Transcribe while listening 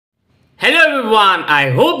Hello everyone,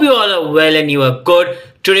 I hope you all are well and you are good.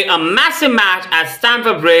 Today a massive match at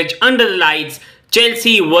Stamford Bridge under the lights.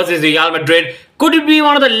 Chelsea versus Real Madrid. Could it be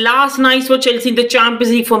one of the last nights for Chelsea in the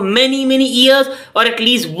Champions League for many years, or at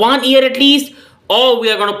least 1 year at least? Or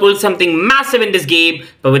we are going to pull something massive in this game,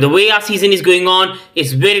 but with the way our season is going on,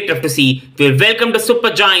 it's very tough to see. We'll welcome the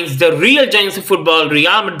super giants, the real giants of football,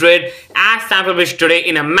 Real Madrid at Stamford Bridge today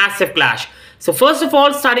in a massive clash. So first of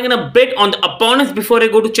all, starting in a bit on the opponents before I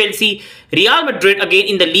go to Chelsea. Real Madrid again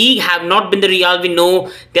in the league have not been the Real we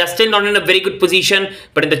know. They are still not in a very good position.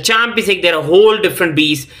 But in the Champions League, they're a whole different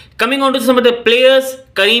beast. Coming on to some of the players,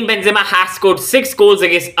 Karim Benzema has scored 6 goals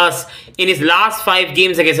against us in his last 5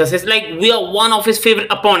 games against us. It's like we are one of his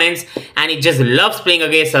favorite opponents and he just loves playing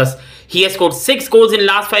against us. He has scored 6 goals in the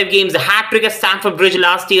last 5 games. The hat-trick at Stamford Bridge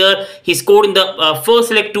last year. He scored in the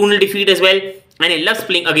first leg 2-0 defeat as well. And he loves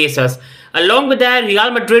playing against us. Along with that, Real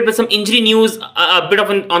Madrid with some injury news a bit of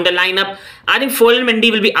on the lineup. I think Foden Mendy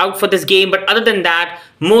will be out for this game, but other than that,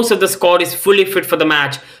 most of the squad is fully fit for the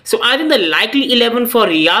match. So I think the likely 11 for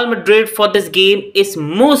Real Madrid for this game is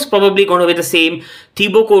most probably going to be the same.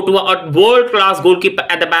 Thibaut Courtois, a world-class goalkeeper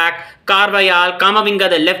at the back. Carvajal, Camavinga,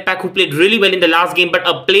 the left back who played really well in the last game, but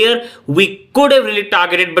a player we could have really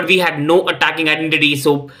targeted, but we had no attacking identity,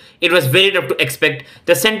 so it was very tough to expect.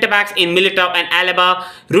 The centre-backs in Militao and Alaba.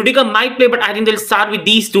 Rudiger might play, but I think they'll start with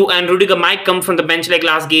these two, and Rudiger might come from the bench like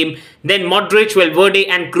last game. Then Modric, Valverde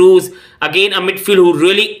and Kroos. Again, a midfield who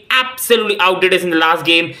really absolutely outdid us in the last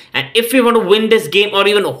game. And if we want to win this game or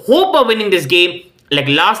even hope of winning this game, like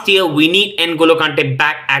last year, we need N'Golo Kante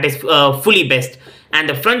back at his fully best. And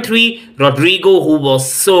the front three, Rodrigo, who was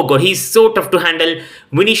so good. He's so tough to handle.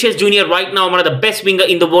 Vinicius Jr. right now, one of the best winger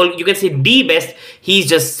in the world. You can say the best. He's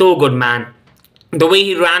just so good, man. The way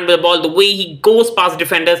he ran with the ball, the way he goes past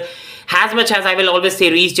defenders. As much as I will always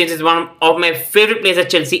say Reece James is one of my favorite players at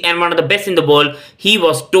Chelsea and one of the best in the world, he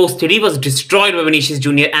was toasted. He was destroyed by Vinicius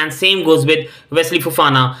Jr. and same goes with Wesley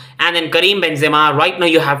Fofana. And then Karim Benzema, right now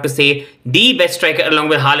you have to say the best striker along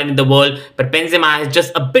with Haaland in the world. But Benzema has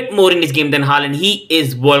just a bit more in his game than Haaland. He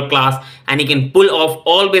is world class and he can pull off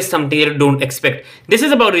always something you don't expect. This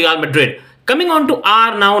is about Real Madrid. Coming on to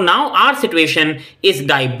our situation is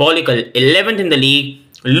diabolical. 11th in the league.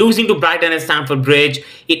 Losing to Brighton at Stamford Bridge.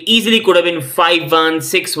 It easily could have been 5-1,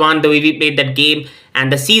 6-1 the way we played that game. And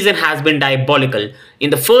the season has been diabolical.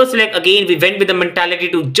 In the first leg, again, we went with the mentality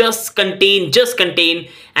to just contain.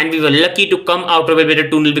 And we were lucky to come out of it with a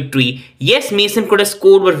 2-0 victory. Yes, Mason could have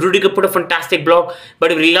scored, but Rudiger put a fantastic block.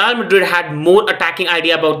 But if Real Madrid had more attacking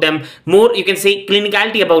idea about them, more, you can say,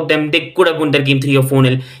 clinicality about them, they could have won their game 3 or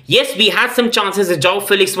 4-0. Yes, we had some chances. João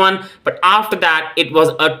Felix won. But after that, it was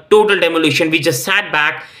a total demolition. We just sat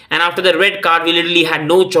back. And after the red card, we literally had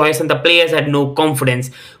no choice and the players had no confidence.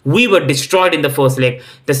 We were destroyed in the first leg.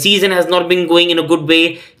 The season has not been going in a good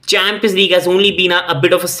way. Champions League has only been a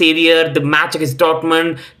bit of a savior. The match against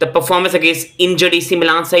Dortmund, the performance against injured AC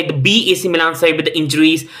Milan side, the B AC Milan side with the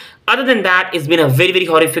injuries. Other than that, it's been a very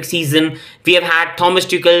horrific season. We have had Thomas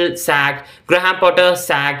Tuchel sacked, Graham Potter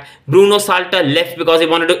sacked, Bruno Salta left because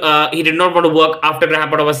he did not want to work after Graham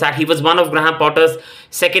Potter was sacked. He was one of Graham Potter's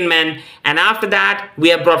second men. And after that, we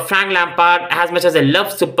have brought Frank Lampard. As much as I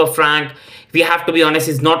love Super Frank, we have to be honest,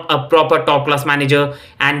 he's not a proper top-class manager.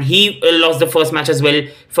 And he lost the first match as well.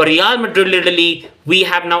 For Real Madrid, literally, we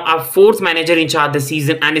have now our 4th manager in charge this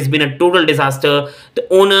season. And it's been a total disaster. The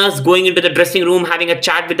owners going into the dressing room, having a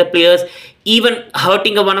chat with the players. Even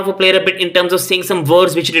hurting one of a player a bit in terms of saying some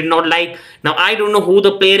words which he did not like. Now, I don't know who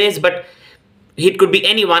the player is, but it could be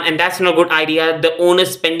anyone. And that's not a good idea. The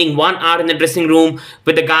owners spending 1 hour in the dressing room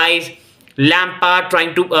with the guys. Lampard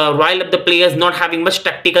trying to rile up the players, not having much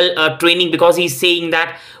tactical training because he's saying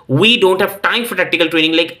that we don't have time for tactical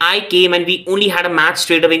training. Like I came and we only had a match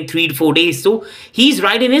straight away in 3 to 4 days. So he's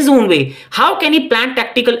right in his own way. How can he plan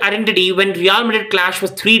tactical identity when Real Madrid clash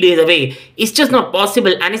was 3 days away? It's just not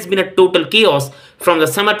possible and it's been a total chaos. From the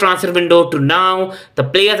summer transfer window to now, the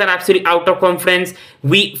players are absolutely out of confidence.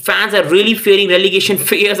 We fans are really fearing relegation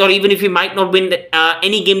fears, or even if we might not win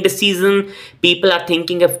any game this season, people are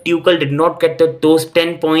thinking if Tuchel did not get those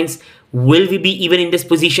 10 points, will we be even in this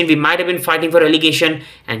position? We might have been fighting for relegation,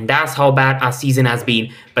 and that's how bad our season has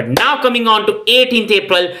been. But now coming on to 18th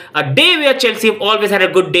April, a day where Chelsea have always had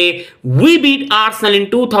a good day. We beat Arsenal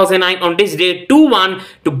in 2009 on this day 2-1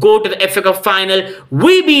 to go to the FA Cup final.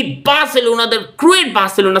 We beat Barcelona, the great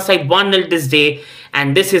Barcelona side, 1-0 this day.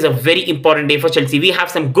 And this is a very important day for Chelsea. We have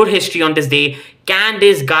some good history on this day. Can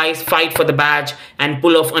these guys fight for the badge and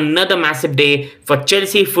pull off another massive day for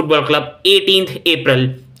Chelsea Football Club, 18th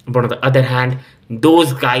April? But on the other hand,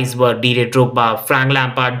 those guys were Didier Drogba, Frank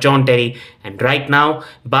Lampard, John Terry, And right now,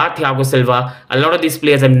 bar Thiago Silva, a lot of these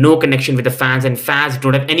players have no connection with the fans and fans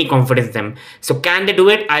don't have any confidence in them. So can they do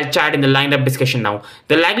it? I'll chat in the lineup discussion now.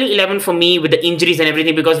 The likely 11 for me with the injuries and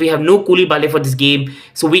everything, because we have no Koulibaly for this game,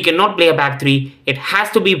 so we cannot play a back three. It has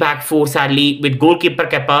to be back four, sadly, with goalkeeper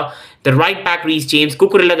Kepa, the right back Reece James,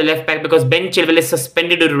 Cucurella the left back because Ben Chilwell is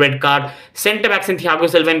suspended with a red card, centre backs in Thiago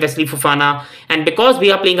Silva and Wesley Fofana. And because we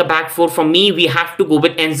are playing a back four, for me we have to go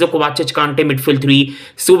with Enzo Kovacic Kante midfield three,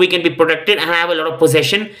 so we can be protected and have a lot of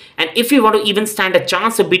possession. And if we want to even stand a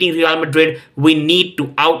chance of beating Real Madrid, we need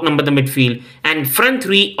to outnumber the midfield. And front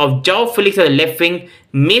three of João Felix at the left wing,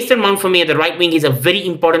 Mason Mount for me at the right wing. He's a very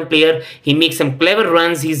important player. He makes some clever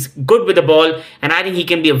runs. He's good with the ball. And I think he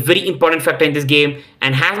can be a very important factor in this game.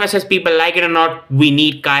 And as much as people like it or not, we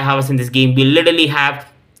need Kai Havertz in this game. We literally have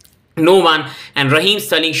no one, and Raheem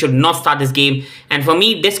Sterling should not start this game. And for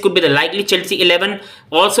me, this could be the likely Chelsea 11.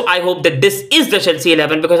 Also, I hope that this is the Chelsea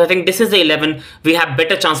 11, because I think this is the 11 we have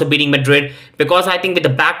better chance of beating Madrid, because I think with the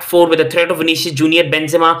back four, with the threat of Vinicius Junior,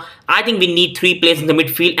 Benzema, I think we need 3 players in the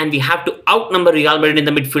midfield and we have to outnumber Real Madrid in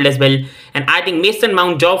the midfield as well. And I think Mason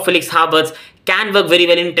Mount, João Felix, Havertz can work very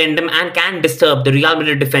well in tandem and can disturb the Real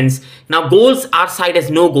Madrid defense. Now, goals, our side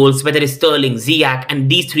has no goals, whether it's Sterling, Ziyech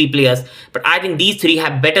and these 3 players. But I think these 3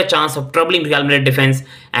 have better chance of troubling Real Madrid defense,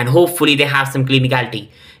 and hopefully they have some clinicality.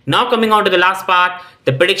 Now coming on to the last part,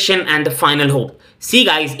 the prediction and the final hope. See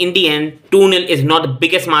guys, in the end, 2-0 is not the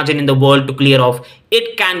biggest margin in the world to clear off.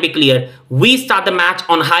 It can be clear. We start the match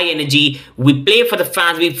on high energy. We play for the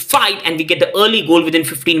fans. We fight and we get the early goal within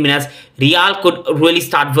 15 minutes. Real could really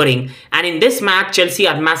start worrying. And in this match, Chelsea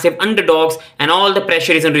are massive underdogs and all the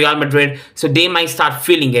pressure is on Real Madrid. So they might start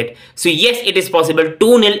feeling it. So yes, it is possible.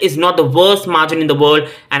 2-0 is not the worst margin in the world.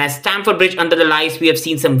 And at Stamford Bridge under the lights, we have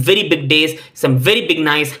seen some very big days, some very big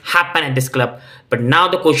nights happen at this club. But now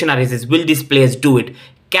the question arises, will these players do it?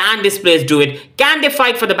 Can these players do it? Can they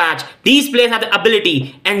fight for the badge? These players have the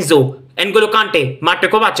ability. Enzo, N'Golo Kante, Mateo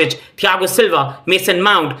Kovacic, Thiago Silva, Mason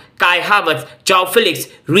Mount, Kai Havertz, João Felix,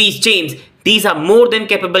 Reece James. These are more than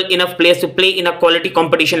capable enough players to play in a quality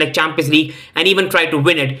competition like Champions League and even try to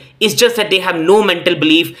win it. It's just that they have no mental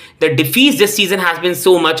belief. The defeats this season has been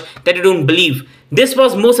so much that they don't believe. This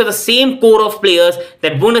was most of the same core of players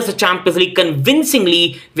that won us the Champions League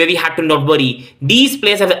convincingly, where we had to not worry. These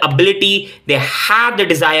players have the ability, they have the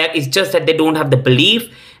desire, it's just that they don't have the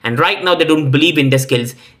belief. And right now they don't believe in their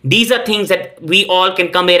skills. These are things that we all can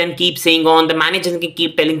come here and keep saying on. The managers can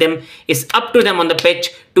keep telling them. It's up to them on the pitch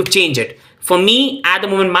to change it. For me, at the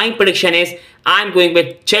moment, my prediction is I'm going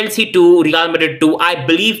with Chelsea 2, Real Madrid 2. I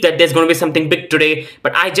believe that there's going to be something big today,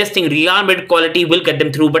 but I just think Real Madrid quality will get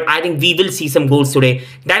them through, but I think we will see some goals today.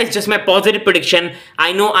 That is just my positive prediction.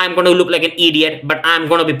 I know I'm going to look like an idiot, but I'm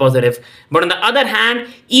going to be positive. But on the other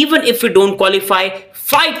hand, even if we don't qualify,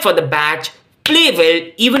 fight for the badge, play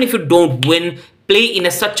well. Even if you don't win, play in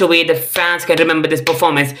such a way that fans can remember this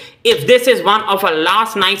performance. If this is one of our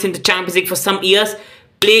last nights in the Champions League for some years,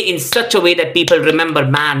 play in such a way that people remember,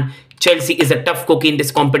 man, Chelsea is a tough cookie in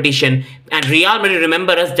this competition. And Real Madrid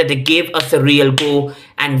remember us, that they gave us a real go.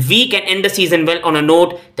 And we can end the season well on a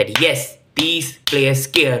note that yes, these players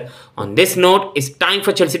care. On this note, it's time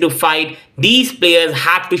for Chelsea to fight. These players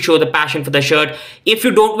have to show the passion for the shirt. If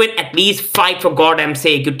you don't win, at least fight for God's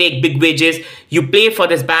sake. You take big wages. You play for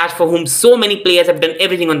this badge for whom so many players have done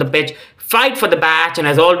everything on the pitch. Fight for the badge, and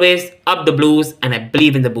as always, up the Blues, and I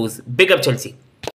believe in the Blues. Big up Chelsea.